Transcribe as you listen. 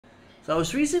So I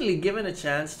was recently given a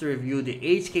chance to review the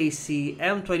HKC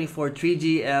M24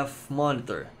 G3F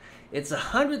monitor. It's a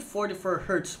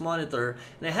 144Hz monitor,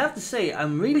 and I have to say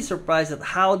I'm really surprised at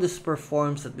how this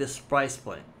performs at this price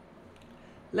point.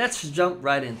 Let's jump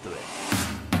right into it.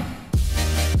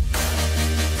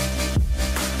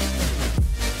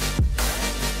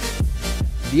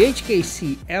 The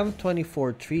HKC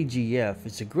M24 G3F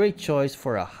is a great choice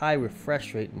for a high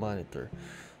refresh rate monitor.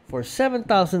 For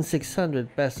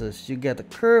 7,600 pesos, you get a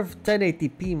curved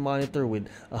 1080p monitor with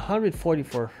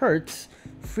 144Hz,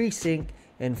 FreeSync,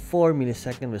 and 4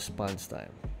 millisecond response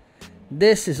time.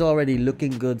 This is already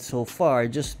looking good so far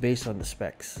just based on the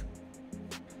specs.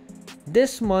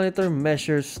 This monitor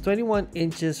measures 21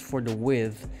 inches for the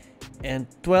width and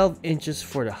 12 inches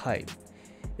for the height.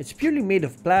 It's purely made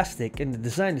of plastic and the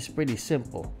design is pretty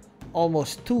simple.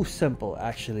 Almost too simple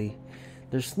actually.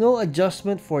 There's no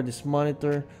adjustment for this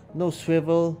monitor, no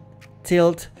swivel,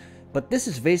 tilt, but this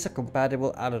is VESA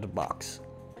compatible out of the box.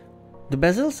 The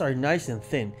bezels are nice and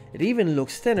thin. It even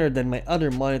looks thinner than my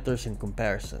other monitors in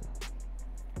comparison.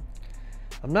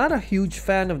 I'm not a huge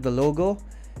fan of the logo.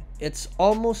 It's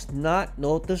almost not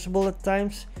noticeable at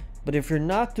times, but if you're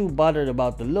not too bothered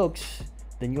about the looks,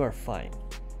 then you are fine.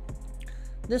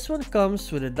 This one comes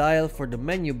with a dial for the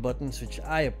menu buttons, which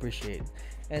I appreciate,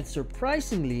 and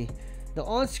surprisingly, the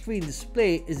on-screen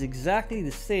display is exactly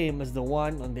the same as the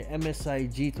one on the MSI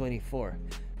G24.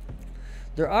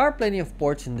 There are plenty of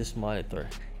ports in this monitor: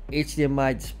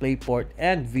 HDMI, DisplayPort,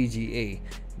 and VGA.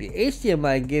 The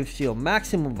HDMI gives you a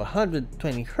maximum of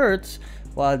 120 Hz,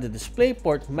 while the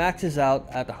DisplayPort maxes out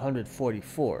at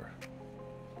 144.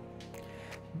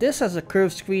 This has a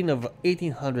curved screen of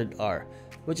 1800R,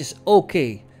 which is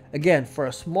okay. Again, for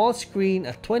a small screen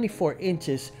at 24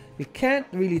 inches, you can't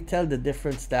really tell the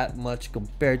difference that much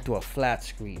compared to a flat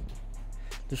screen.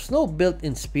 There's no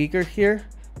built-in speaker here,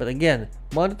 but again,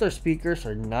 monitor speakers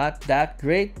are not that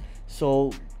great,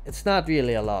 so it's not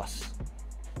really a loss.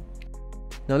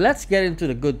 Now let's get into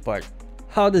the good part.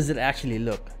 How does it actually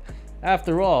look?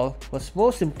 After all, what's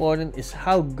most important is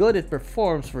how good it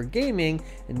performs for gaming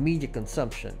and media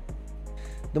consumption.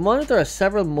 The monitor has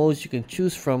several modes you can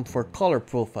choose from for color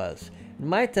profiles. In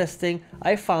my testing,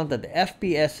 I found that the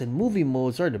FPS and movie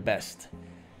modes are the best.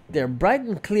 They're bright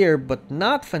and clear but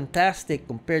not fantastic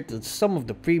compared to some of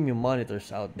the premium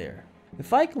monitors out there.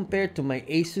 If I compare to my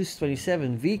Asus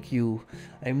 27VQ,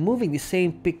 I'm moving the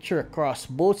same picture across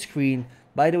both screens.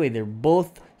 By the way, they're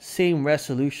both same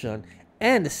resolution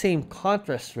and the same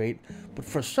contrast rate, but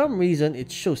for some reason it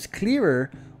shows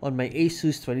clearer on my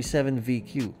Asus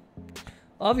 27VQ.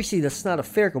 Obviously, that's not a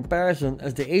fair comparison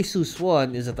as the Asus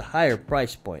one is at a higher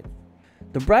price point.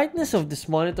 The brightness of this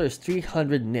monitor is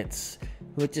 300 nits,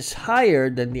 which is higher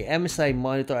than the MSI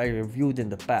monitor I reviewed in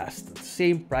the past at the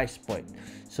same price point,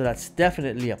 so that's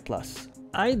definitely a plus.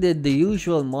 I did the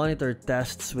usual monitor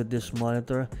tests with this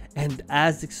monitor, and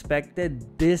as expected,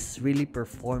 this really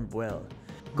performed well.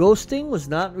 Ghosting was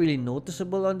not really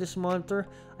noticeable on this monitor.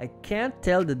 I can't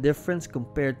tell the difference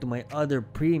compared to my other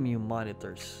premium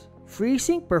monitors.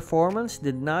 FreeSync performance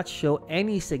did not show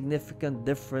any significant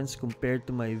difference compared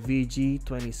to my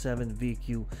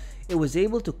VG27VQ. It was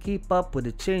able to keep up with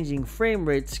the changing frame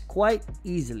rates quite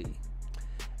easily.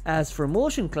 As for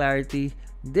motion clarity,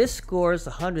 this scores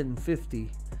 150.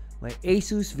 My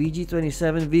Asus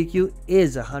VG27VQ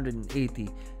is 180.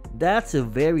 That's a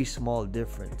very small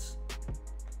difference.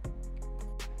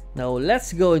 Now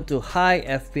let's go into high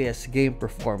FPS game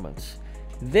performance.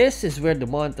 This is where the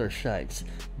monitor shines.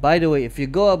 By the way, if you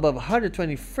go above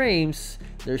 120 frames,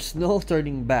 there's no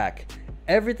turning back.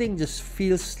 Everything just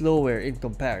feels slower in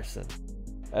comparison.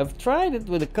 I've tried it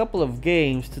with a couple of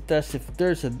games to test if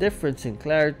there's a difference in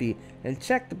clarity and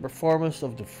check the performance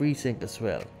of the FreeSync as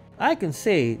well. I can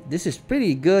say this is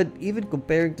pretty good even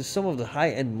comparing to some of the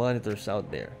high-end monitors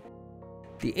out there.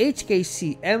 The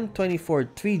HKC M24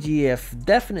 G3F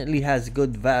definitely has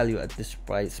good value at this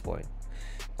price point.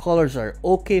 Colors are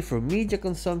okay for media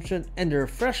consumption and the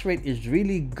refresh rate is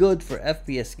really good for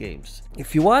FPS games.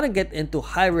 If you want to get into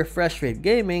high refresh rate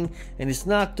gaming and is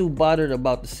not too bothered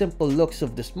about the simple looks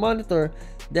of this monitor,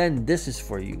 then this is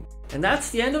for you. And that's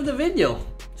the end of the video.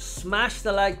 Smash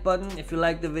the like button if you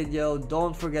like the video.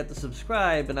 Don't forget to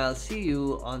subscribe and I'll see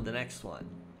you on the next one.